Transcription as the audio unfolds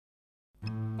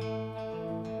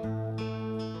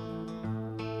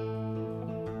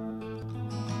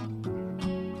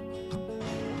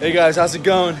Hey guys, how's it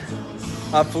going?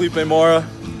 I'm Felipe Mora.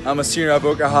 I'm a senior at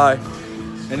Boca High.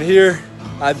 And here,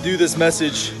 I do this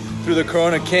message through the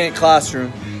Corona Can't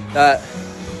classroom that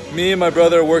me and my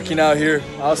brother are working out here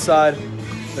outside.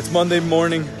 It's Monday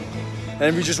morning.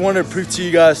 And we just wanted to prove to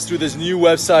you guys through this new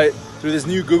website, through this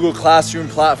new Google Classroom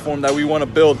platform that we want to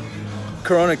build.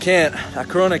 Corona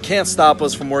can't stop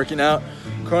us from working out.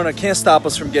 Corona can't stop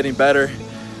us from getting better.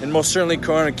 And most certainly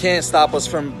Corona can't stop us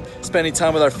from spending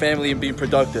time with our family and being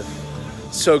productive.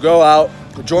 So go out,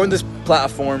 join this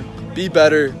platform, be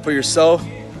better for yourself,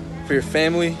 for your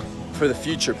family, for the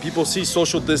future. People see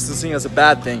social distancing as a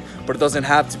bad thing, but it doesn't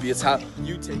have to be. It's how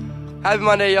you take it. Happy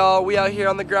Monday, y'all. We out here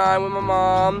on the grind with my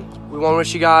mom. We want to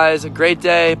wish you guys a great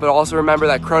day, but also remember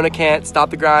that Corona can't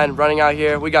stop the grind. Running out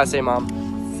here, we gotta say,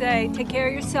 Mom. Say, take care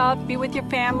of yourself, be with your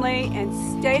family,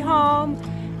 and stay home,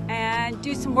 and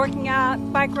do some working out,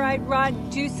 bike ride, run,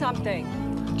 do something.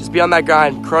 Just be on that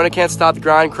grind. Corona can't stop the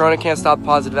grind. Corona can't stop the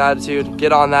positive attitude.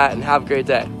 Get on that and have a great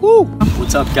day. Woo!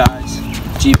 What's up, guys?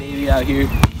 G-Baby out here.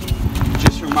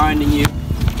 Just reminding you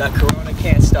that Corona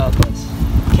can't stop us.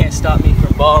 Can't stop me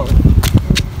from balling.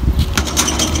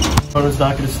 Corona's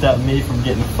not gonna stop me from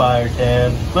getting fired,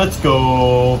 and let's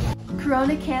go!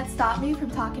 Corona can't stop me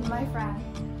from talking to my friend.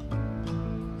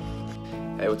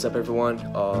 Hey, what's up everyone?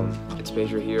 It's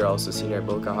Pedro here, also senior at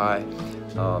Boca High.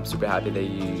 Super happy that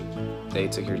you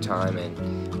took your time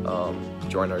and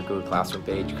joined our Google Classroom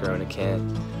page, Corona Can't.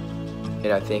 And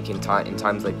I think in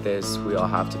times like this, we all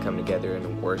have to come together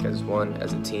and work as one,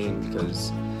 as a team,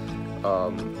 because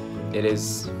it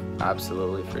is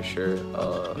absolutely for sure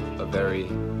a very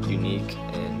unique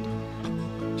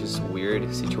and just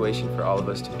weird situation for all of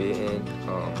us to be in.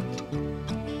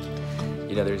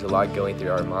 You know, there's a lot going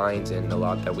through our minds and a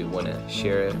lot that we want to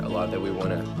share, a lot that we want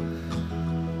to,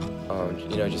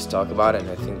 you know, just talk about it. And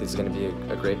I think this is going to be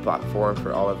a great platform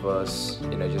for all of us,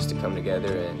 you know, just to come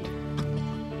together and,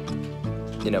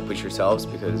 you know, push yourselves,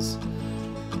 because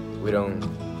we don't,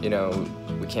 you know,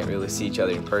 we can't really see each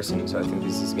other in person. So I think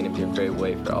this is going to be a great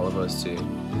way for all of us to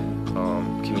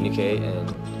communicate and,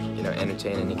 you know,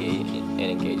 entertain and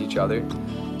engage each other.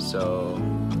 So,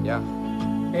 yeah.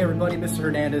 Hey everybody, Mr.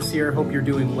 Hernandez here. Hope you're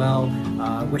doing well.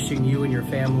 Wishing you and your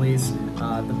families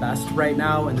the best right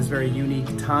now in this very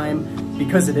unique time.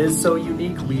 Because it is so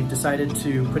unique, we've decided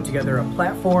to put together a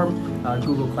platform, a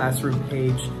Google Classroom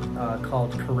page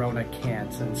called Corona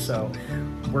Can't. And so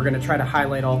we're gonna try to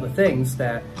highlight all the things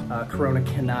that Corona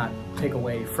cannot take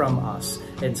away from us.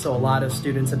 And so a lot of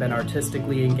students have been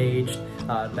artistically engaged,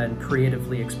 been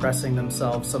creatively expressing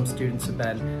themselves. Some students have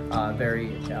been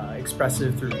very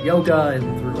expressive through yoga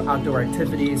and through outdoor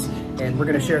activities, and we're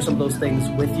going to share some of those things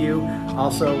with you.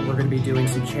 Also, we're going to be doing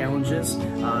some challenges,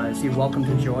 so you're welcome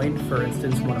to join. For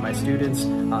instance, one of my students,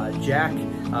 Jack,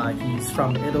 he's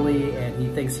from Italy and he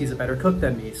thinks he's a better cook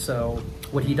than me. So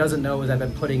what he doesn't know is I've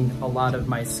been putting a lot of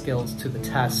my skills to the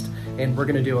test, and we're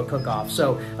going to do a cook-off.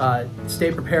 So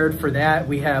stay prepared for that.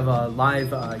 We have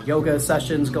live yoga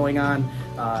sessions going on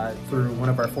through one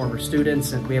of our former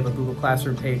students, and we have a Google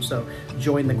Classroom page. So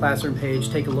join the Classroom page,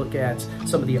 take a look at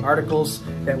some of the articles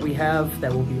that we have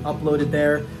that will be uploaded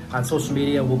there. On social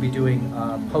media, we'll be doing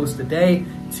post a day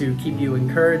to keep you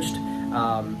encouraged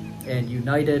and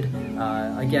united.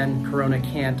 Again, Corona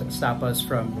can't stop us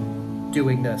from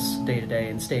doing this day to day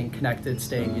and staying connected,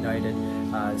 staying united,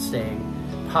 staying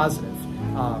positive.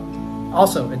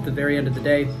 Also, at the very end of the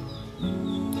day,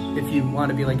 if you want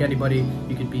to be like anybody,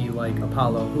 you could be like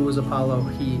Apollo. Who is Apollo?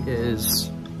 He is...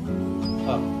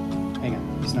 Oh, hang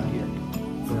on. He's not here.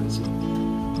 Where is he?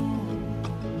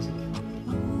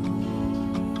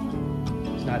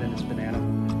 He's not in his banana.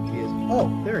 He is...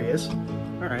 Oh, there he is.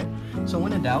 All right. So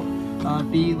when in doubt,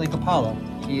 be like Apollo.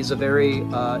 He's a very,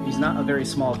 he's not a very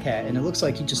small cat, and it looks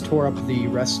like he just tore up the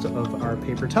rest of our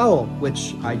paper towel,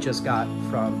 which I just got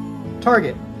from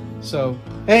Target. So,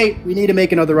 hey, we need to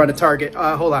make another run at Target.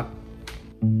 Hold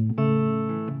on.